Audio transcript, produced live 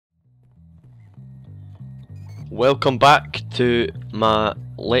Welcome back to my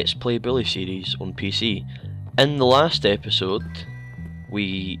Let's Play Bully series on PC. In the last episode,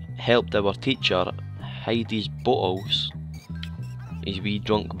 we helped our teacher hide his bottles, his wee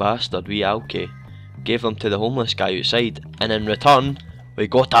drunk bastard, wee Alki, gave them to the homeless guy outside, and in return, we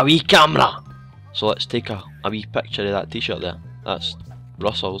got a wee camera! So let's take a wee picture of that t-shirt there. That's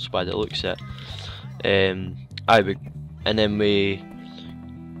Russell's by the looks of it. And then we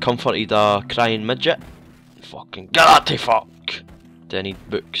comforted a crying midget. Fucking get that to fuck! Do I need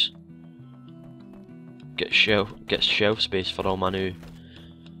books? Get shelf space for all my new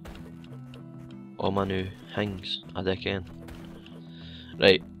things. I can.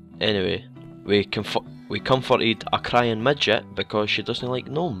 Right. Anyway, we comforted a crying midget because she doesn't like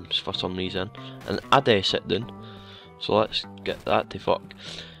gnomes for some reason, and Ade sit down. So let's get that to fuck.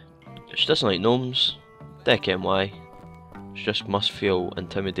 She doesn't like gnomes. They can why. She just must feel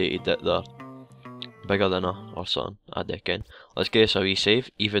intimidated that they're bigger than her or something. I reckon. Let's get us a wee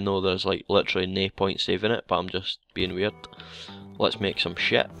save, even though there's like literally no point saving it, but I'm just being weird. Let's make some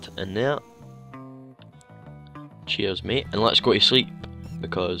shit in there. Cheers, mate, and let's go to sleep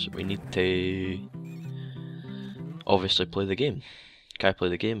because we need to obviously play the game. Can't play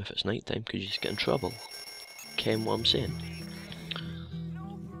the game if it's night time because you just get in trouble. Ken what I'm saying?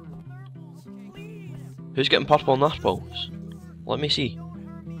 Who's getting purple nurples? Let me see.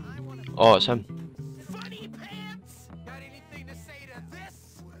 Oh, it's him.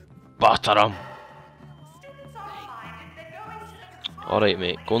 Batter him! Alright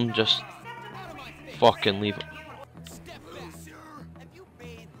mate, go and just fucking leave it.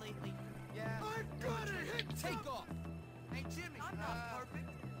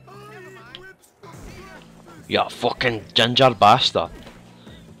 You fucking ginger bastard. Do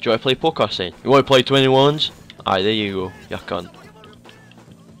you want to play poker, son? You want to play 21s? Aye, there you go, you cunt.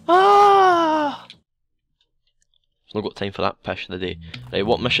 Ah! I've not got time for that pish of the day. Right,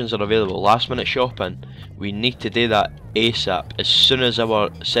 what missions are available? Last minute shopping. We need to do that ASAP. As soon as our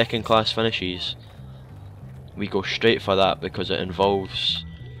second class finishes, we go straight for that because it involves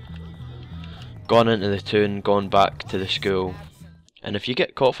going into the town, going back to the school. And if you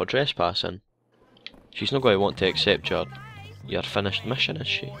get caught for trespassing, she's not going to want to accept your finished mission, is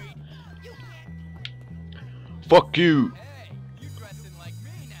she? Fuck you!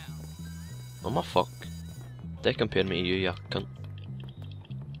 I'm a fuck. They compare me to you, you cunt.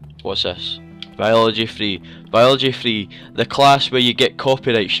 What's this? Biology free. Biology free. The class where you get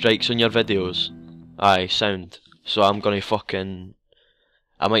copyright strikes on your videos. Aye, sound. So I'm gonna fucking...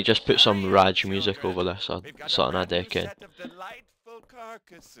 I might just put some Raj music over this or something I reckon.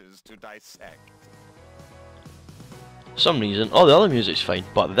 Some reason. Oh, the other music's fine.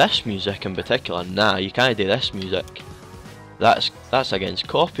 But this music in particular, nah, you can't do this music. That's against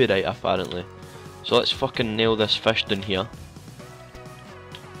copyright apparently. So let's fucking nail this fish down here.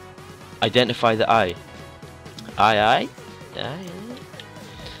 Identify the eye. Aye.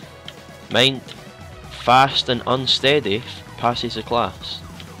 Mind, fast and unsteady passes the class.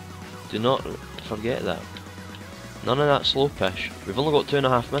 Do not forget that. None of that slow pish. We've only got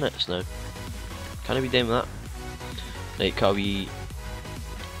 2.5 minutes now. Can I be done with that? Right, got a wee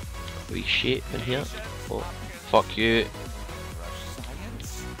shape in here. Oh, fuck you.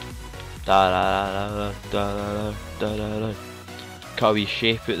 Got a wee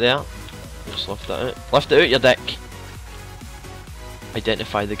shape out there. Just lift that out. Lift it out, your dick!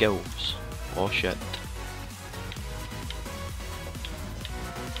 Identify the gills. Oh shit.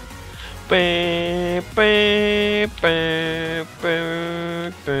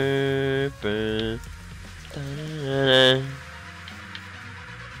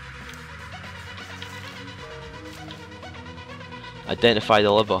 Identify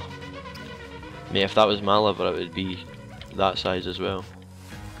the liver. Mate, if that was my liver, it would be that size as well.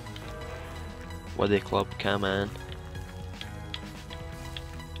 Waddy Club, come on.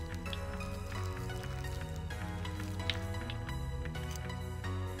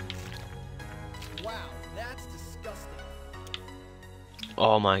 Wow, that's disgusting.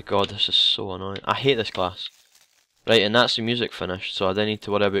 Oh my god, this is so annoying. I hate this class. Right, and that's the music finished, so I don't need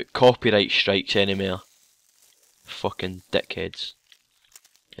to worry about copyright strikes anymore. Fucking dickheads.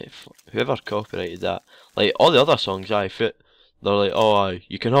 Whoever copyrighted that, like all the other songs I fit, they're like, oh aye,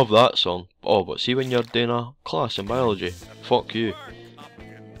 you can have that song. Oh, but see when you're doing a class in biology, fuck you.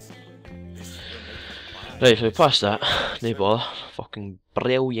 Right, so we passed that, no bother, fucking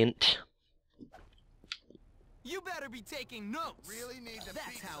brilliant. You better be taking notes. Really need to.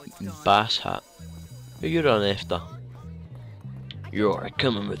 That's how it's done. Bass hat. Who you running after? You're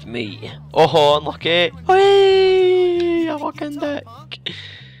coming with me. Oh, unlucky. Whee! A fucking dick.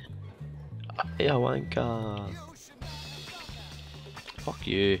 Hey, wanka. Fuck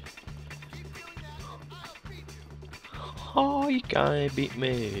you. Oh, you can't beat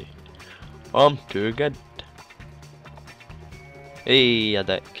me. I'm too good. Hey, a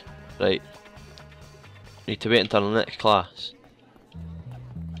dick. Right. Need to wait until the next class.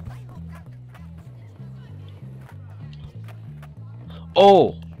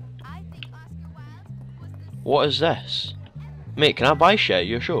 Oh! What is this? Mate, can I buy shit at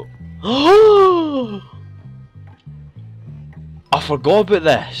your shop? I forgot about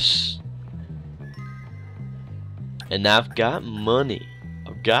this! And I've got money.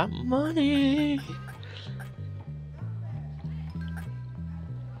 I've got money!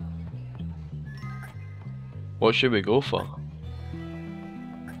 What should we go for?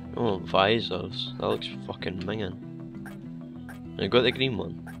 Oh, visors. That looks fucking minging. I got the green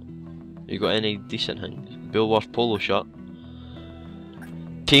one. You got any decent things? Bulworth polo shirt.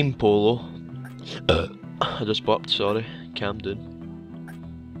 Team polo. I just burped, sorry. Camden.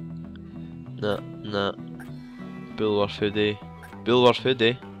 Nah. Bulworth hoodie. Bulworth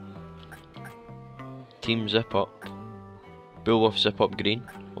hoodie. Team zip up. Bulworth zip up green.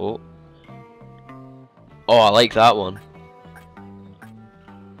 Oh, I like that one.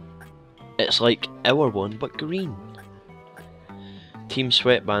 It's like our one, but green. Team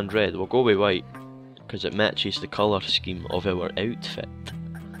sweatband red. We'll go with white, because it matches the colour scheme of our outfit.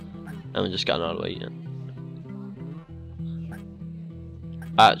 And we just got another white in.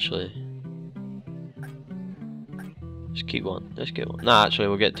 Actually, just keep one. Let's get one. Nah, actually,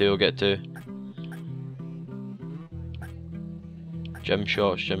 we'll get two. Gym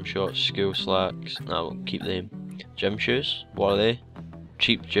shorts, school slacks. Nah, we'll keep them. Gym shoes. What are they?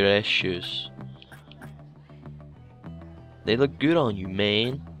 Cheap dress shoes. They look good on you,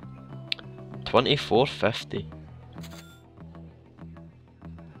 man. $24.50.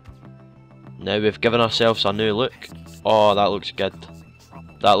 Now we've given ourselves a new look. Oh, that looks good.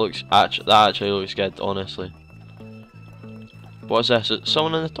 That actually looks good, honestly. What is this? Is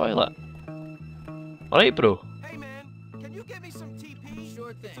someone in the toilet? Alright, bro. Hey man, can you get me some TP?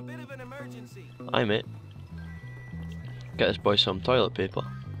 Sure thing. It's a bit of an emergency. Aye, mate. Get this boy some toilet paper.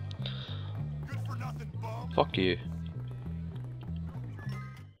 Good for nothing, bum. Fuck you.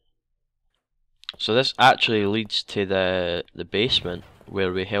 So this actually leads to the basement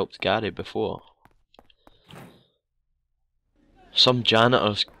where we helped Gary before. Some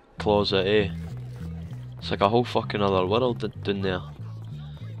janitor's closet, eh? It's like a whole fucking other world down there.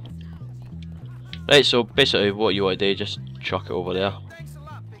 Right, so basically what you want to do, just chuck it over there. Thanks a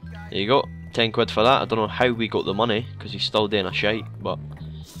lot, big guy. There you go, 10 quid for that. I don't know how we got the money, because he's still doing a shite, but...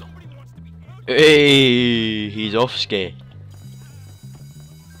 Hey, he's off ski.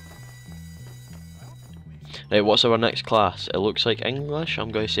 Right, what's our next class? It looks like English.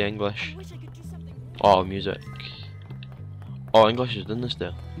 I'm going to say English. Oh, music. Oh, English is in this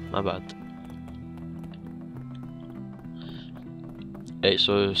there. My bad. Right,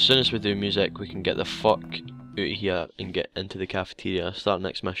 so as soon as we do music, we can get the fuck out of here and get into the cafeteria. Start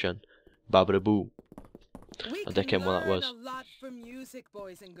next mission. Babaraboo. I don't care what that was. A lot from music,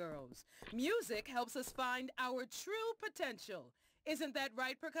 boys and girls. Music helps us find our true potential. Isn't that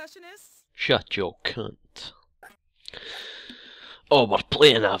right, percussionists? Shut your cunt. Oh, we're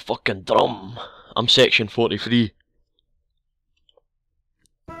playing a fucking drum. I'm section 43.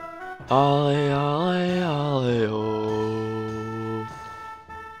 Aye, aye, aye, oh.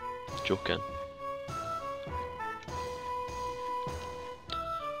 Joking.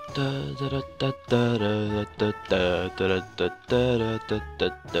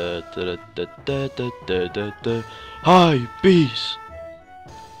 Hi, bees.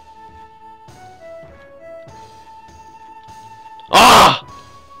 Ah!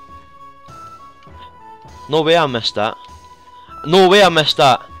 No way I missed that. No way I missed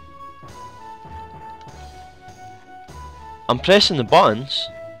that. I'm pressing the buttons.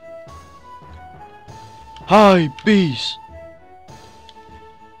 Hi, bees.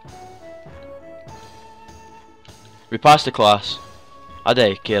 We passed the class. I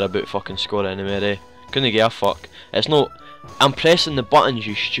don't care about fucking score anymore, eh? Couldn't give a fuck. It's no... I'm pressing the buttons,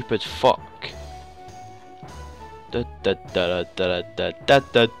 you stupid fuck. Hi,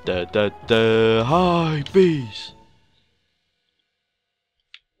 bees.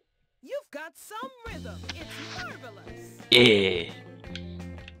 You've got some rhythm. It's marvelous. Yeah.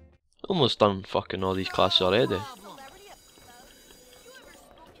 Almost done fucking all these classes already.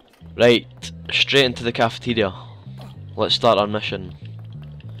 Right, straight into the cafeteria. Let's start our mission.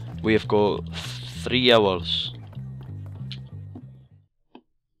 We have got 3 hours.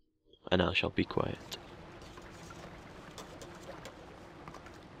 And I shall be quiet.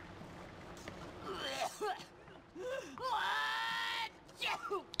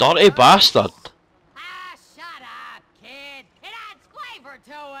 Dirty bastard! Ah, shut up, kid. It adds flavor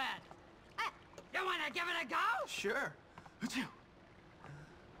to it. You wanna give it a go? Sure.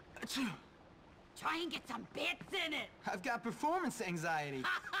 Try and get some bits in it. I've got performance anxiety.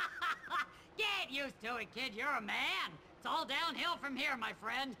 Get used to it, kid. You're a man. It's all downhill from here, my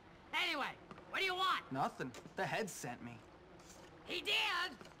friend. Anyway, what do you want? Nothing. The head sent me. He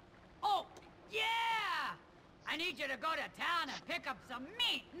did? Oh, yeah! I need you to go to town and pick up some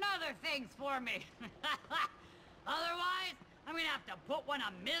meat and other things for me. Otherwise, I'm gonna have to put one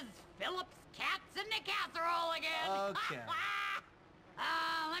of Ms. Phillips' cats in the casserole again. Okay.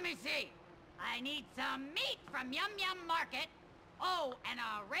 Let me see. I need some meat from Yum Yum Market. Oh, and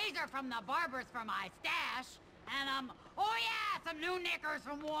a razor from the barber's for my stash. And, oh yeah, some new knickers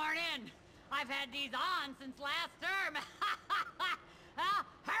from Worn In. I've had these on since last term.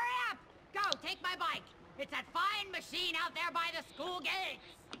 Hurry up! Go, take my bike. It's that fine machine out there by the school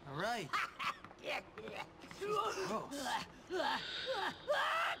gates. All right.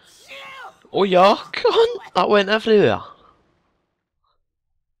 Oh yeah, cunt! That went everywhere.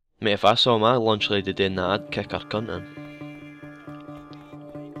 Mate, if I saw my lunch lady doing that, I'd kick her cunt in.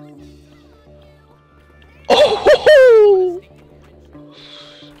 Oh!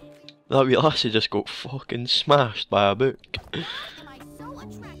 That wee lassie just got fucking smashed by a book.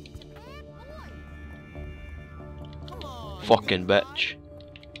 Fucking bitch.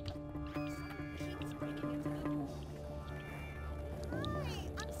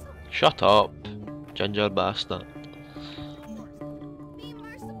 Shut up, ginger bastard.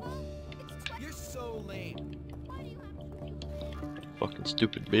 You're so lame. Fucking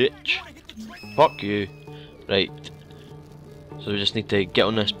stupid bitch. Fuck you. Right. So we just need to get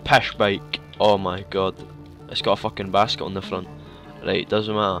on this pish bike. Oh my god. It's got a fucking basket on the front. Right,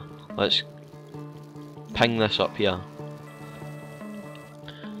 doesn't matter. Let's ping this up here.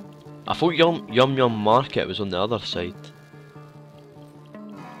 I thought Yum Market was on the other side.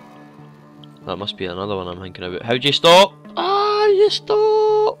 That must be another one I'm thinking about. How'd you stop? Ah, you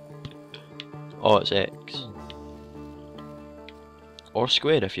stop! Oh, it's X. Or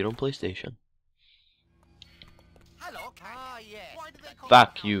square if you're on PlayStation. Hello, yeah. Why do they call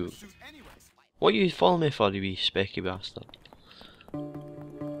Fuck it you. suit anyways? What are you following me for, you wee specky bastard?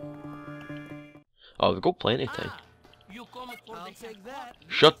 Oh, we've got plenty of time. I'll take that.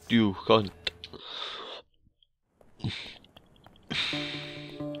 Shut you, cunt.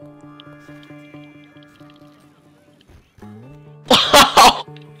 Oh,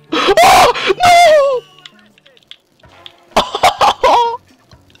 no!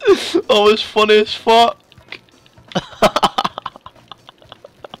 That was funny as fuck.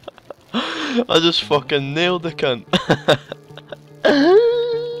 I just fucking nailed the cunt.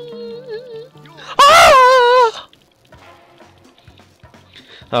 Ah!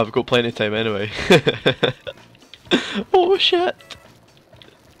 I've got plenty of time anyway. Oh shit!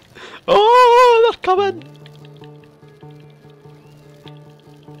 Oh, they're coming!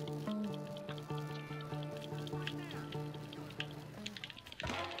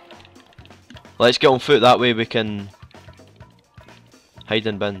 Let's get on foot, that way we can hide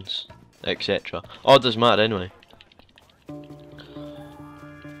in bins, etc. Oh, it doesn't matter anyway.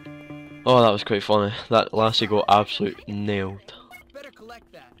 Oh, that was quite funny. That lassie got absolutely nailed. Better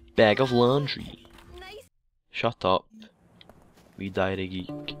collect that. Bag of laundry. Shut up, wee diary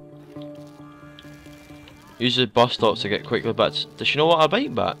geek. Use the bus stops to get quickly back. Does she know what a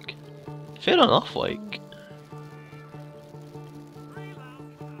bike back? Fair enough, like.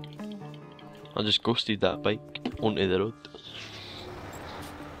 I just ghosted that bike onto the road.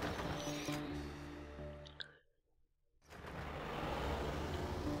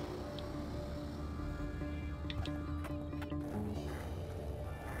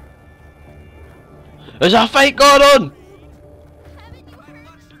 There's a fight going on!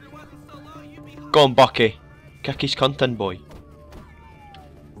 Go on, Bucky. Kick his cunt in, boy.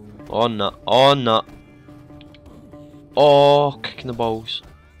 On that, on that. Oh, kicking the balls.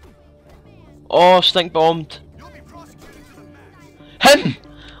 Oh, stink bombed. Him!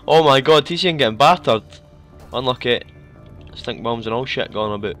 Oh my god, he's even getting battered. Unlucky. Stink bombs and all shit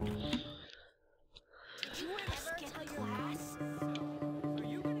going about.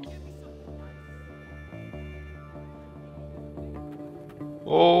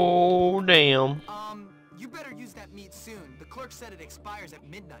 Oh, damn. You better use that meat soon. The clerk said it expires at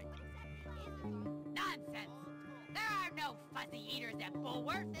midnight. Nonsense! There are no fuzzy eaters at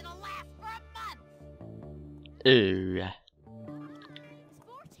Bullworth. It'll last for a month. Ooh.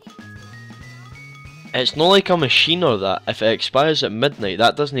 It's not like a machine or that. If it expires at midnight,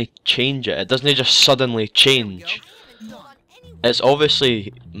 that doesn't change it. It doesn't just suddenly change. It's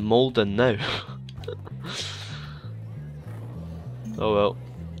obviously moulding now. Oh well.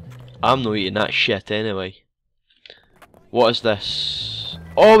 I'm not eating that shit anyway. What is this?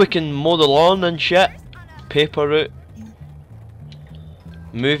 Oh, we can mow the lawn and shit. Paper route.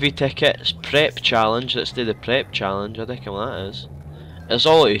 Movie tickets. Prep challenge. Let's do the prep challenge. I think what that is. It's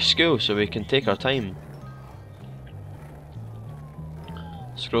all at school, so we can take our time.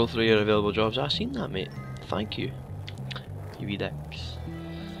 Scroll through your available jobs. I've seen that, mate. Thank you. You wee dicks.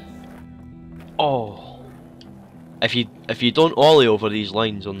 Oh. If you don't ollie over these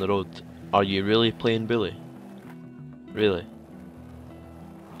lines on the road, are you really playing bully? Really?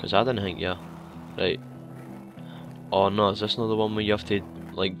 Because I didn't think yeah. Right. Oh no, is this not the one where you have to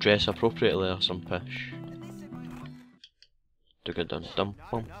like dress appropriately or some pish?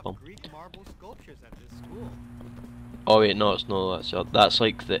 Oh wait, no, it's not. That's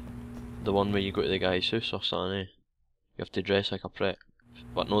like the one where you go to the guy's house or something. Eh? You have to dress like a prep,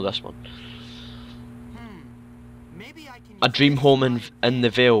 but no, this one. A dream home in the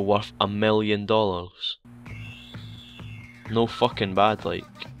Vale worth $1 million. No fucking bad, like.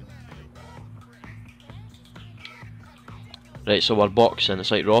 Right, so we're boxing.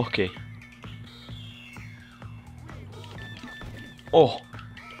 It's like Rocky. Oh,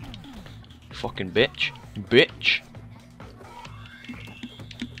 fucking bitch, bitch.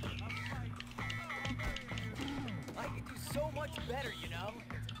 I could do so much better, you know.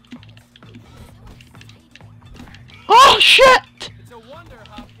 Oh shit! It's a wonder,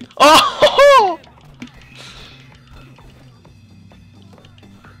 Hopkins. Oh!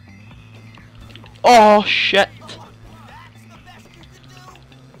 Oh shit!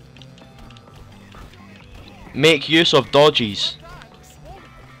 Make use of dodges.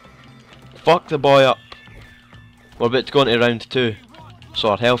 Fuck the boy up. We're about to go into round 2, so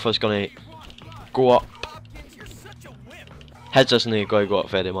our health is gonna go up. His isn't going to go up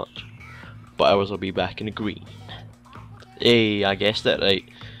very much, but ours will be back in the green. Hey, I guessed it right.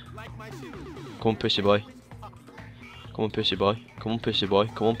 Come on, pussy boy. Come on, pussy boy. Come on, pussy boy.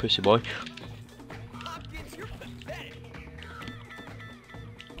 Come on, pussy boy.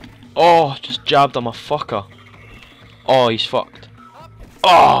 Oh, just jabbed him a fucker. Oh, he's fucked.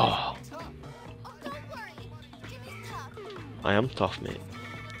 Oh! I am tough, mate.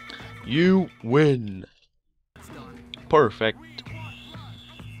 You win. Perfect.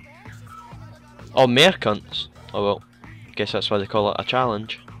 Oh, mere cunts. Oh well. Guess that's why they call it a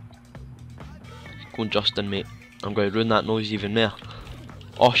challenge. Go on, Justin, mate. I'm going to ruin that noise even more.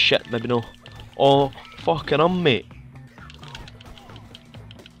 Oh shit, maybe no. Oh, fucking mate.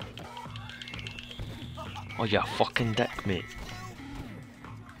 Oh, you fucking dick, mate.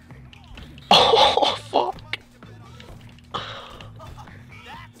 Oh, fuck.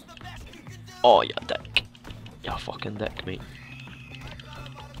 Oh, you dick. You fucking dick, mate.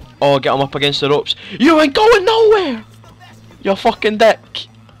 Oh, get him up against the ropes. You ain't going nowhere! You fucking dick.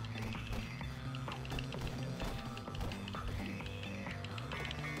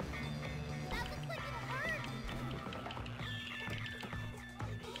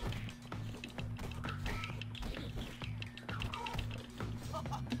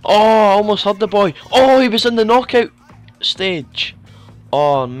 Oh, I almost had the boy. Oh, he was in the knockout stage.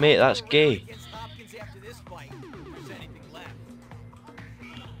 Oh, mate, that's gay.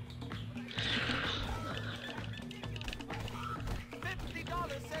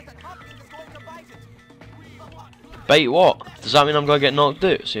 Bite what? Does that mean I'm going to get knocked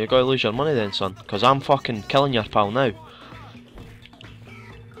out? So you're going to lose your money then, son. Because I'm fucking killing your pal now.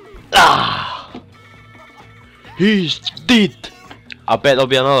 Ah! He's dead! I bet there'll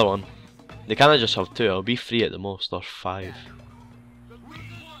be another one. They can't just have 2, it'll be 3 at the most, or 5.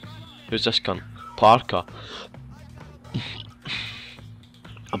 Who's this cunt? Parker.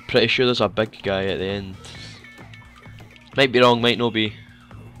 I'm pretty sure there's a big guy at the end. Might be wrong, might not be.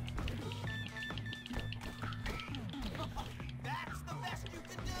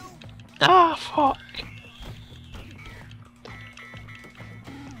 Ah, fuck.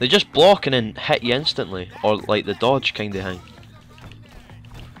 They just block and then hit you instantly, or like the dodge kind of thing.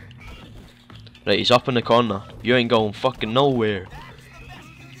 Right, he's up in the corner. You ain't going fucking nowhere.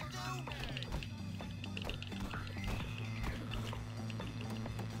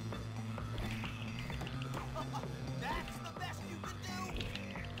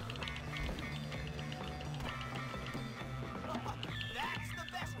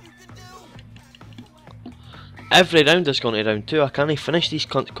 Every round is going to round 2. I can't finish these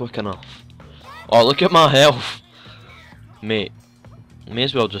cunts quick enough. Oh, look at my health. Mate. May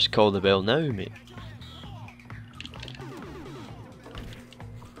as well just call the bell now, mate.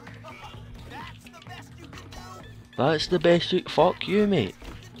 That's the best week. Fuck you, mate.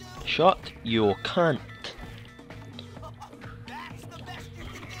 Shut your cunt.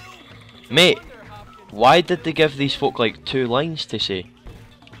 Mate, why did they give these folk like 2 lines to say?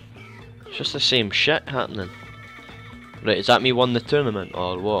 It's just the same shit happening. Right, is that me won the tournament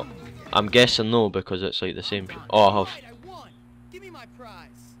or what? I'm guessing no, because it's like the same shit. Oh, I have. I won. Give me my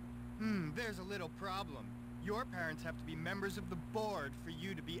prize. There's a little problem. Your parents have to be members of the board for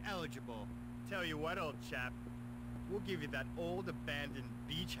you to be eligible. Tell you what, old chap. We'll give you that old abandoned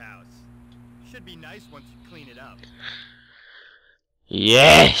beach house. Should be nice once you clean it up.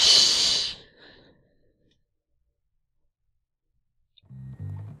 Yes!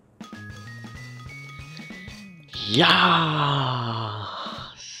 Yes!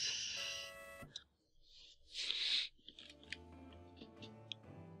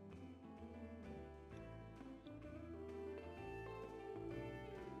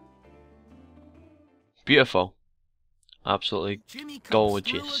 Beautiful. Absolutely Jimmy comes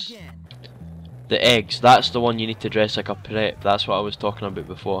gorgeous. through again. The eggs, that's the one you need to dress like a prep. That's what I was talking about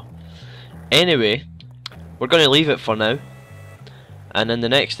before. Anyway, we're going to leave it for now. And in the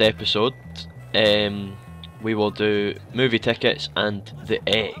next episode, we will do movie tickets and the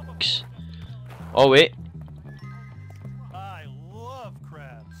eggs. Oh wait. I love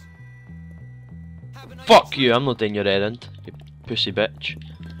crabs. Fuck you, I'm not doing your errand, you pussy bitch.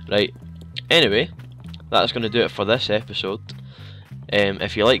 Right, anyway, that's going to do it for this episode.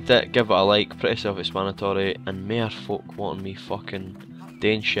 If you liked it, give it a like, pretty self-explanatory, and more folk wanting me fucking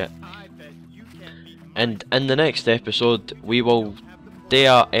doing shit. And in the next episode, we will do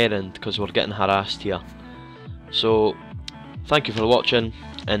our errand, because we're getting harassed here. So, thank you for watching,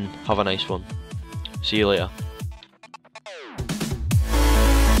 and have a nice one. See you later.